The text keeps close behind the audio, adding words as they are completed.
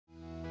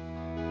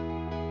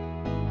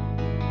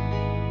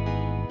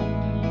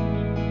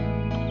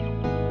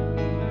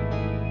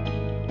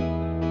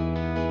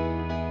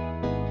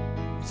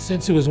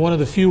since it was one of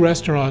the few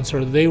restaurants,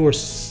 or they were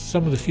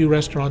some of the few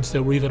restaurants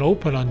that were even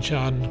open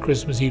on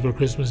Christmas Eve or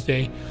Christmas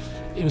Day,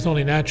 it was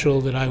only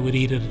natural that I would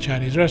eat at a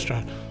Chinese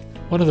restaurant.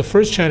 One of the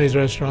first Chinese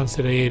restaurants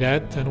that I ate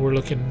at, and we're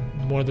looking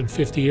more than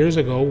 50 years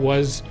ago,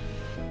 was,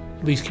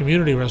 at least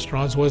community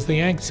restaurants, was the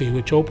Yangtze,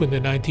 which opened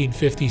in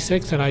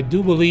 1956, and I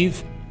do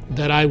believe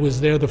that I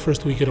was there the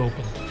first week it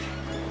opened.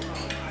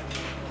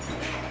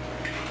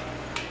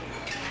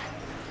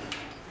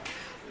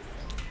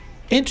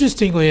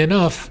 Interestingly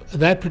enough,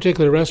 that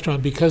particular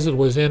restaurant, because it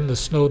was in the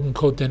Snowden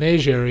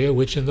Côte-des-neiges area,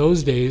 which in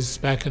those days,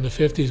 back in the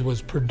 50s,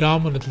 was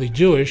predominantly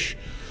Jewish,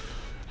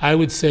 I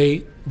would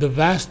say the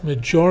vast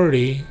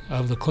majority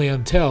of the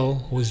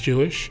clientele was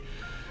Jewish.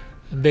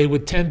 They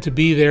would tend to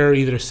be there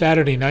either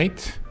Saturday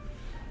night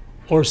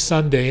or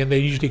Sunday, and they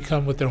usually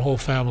come with their whole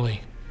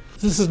family.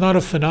 This is not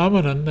a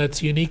phenomenon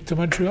that's unique to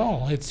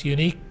Montreal. It's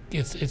unique,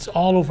 it's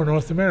all over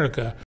North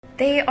America.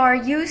 They are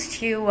used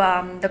to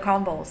the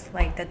combos,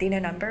 like the dinner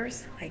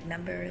numbers, like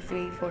number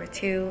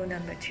 342,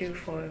 number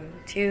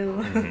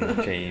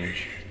 242.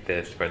 Change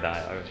this for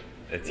that.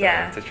 It's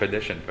a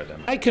tradition for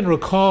them. I can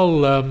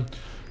recall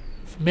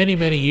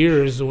many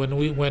years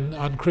when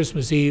on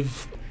Christmas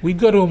Eve we'd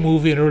go to a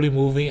movie, an early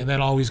movie, and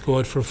then always go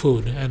out for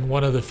food. And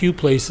one of the few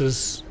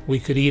places we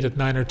could eat at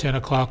 9 or 10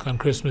 o'clock on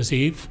Christmas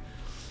Eve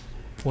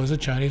was a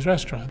Chinese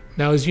restaurant.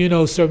 Now, as you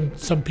know,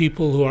 some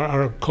people who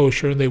are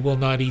kosher, and they will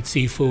not eat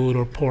seafood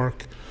or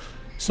pork.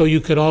 So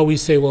you could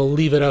always say, well,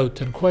 leave it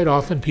out. And quite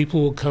often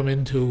people will come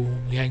into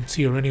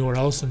Yangtze or anywhere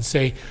else and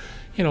say,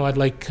 you know, I'd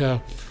like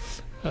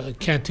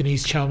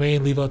Cantonese chow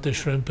mein, leave out the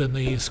shrimp and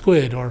the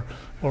squid, or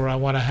I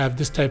want to have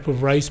this type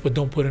of rice, but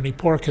don't put any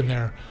pork in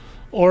there.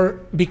 Or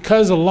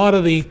because a lot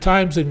of the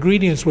times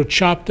ingredients were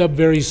chopped up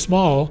very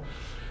small,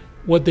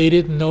 what they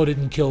didn't know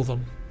didn't kill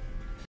them.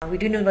 We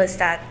do notice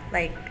that,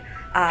 like,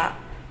 a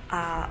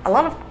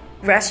lot of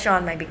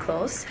restaurants might be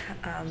closed,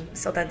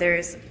 so that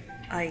there's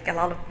like a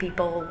lot of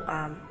people,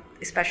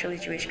 especially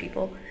Jewish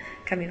people,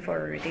 coming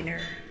for dinner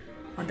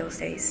on those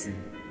days.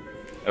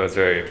 It was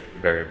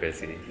very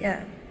busy.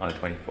 Yeah. On the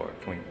 24th,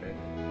 25th.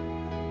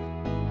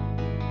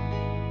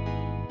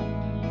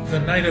 The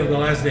night of the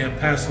last day of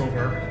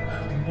Passover,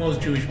 most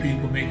Jewish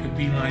people make a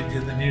beeline to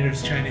the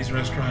nearest Chinese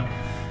restaurant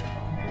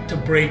to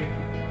break,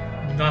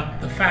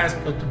 not the fast,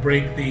 but to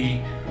break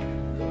the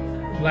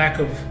lack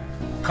of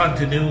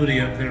continuity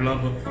of their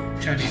love of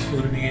Chinese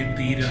food and being able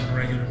to eat it on a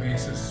regular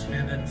basis.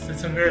 And that's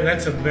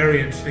a very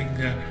interesting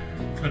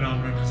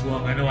phenomenon as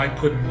well. I know I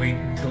couldn't wait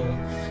until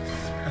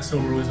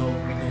Passover was over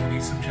to go and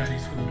eat some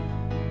Chinese food.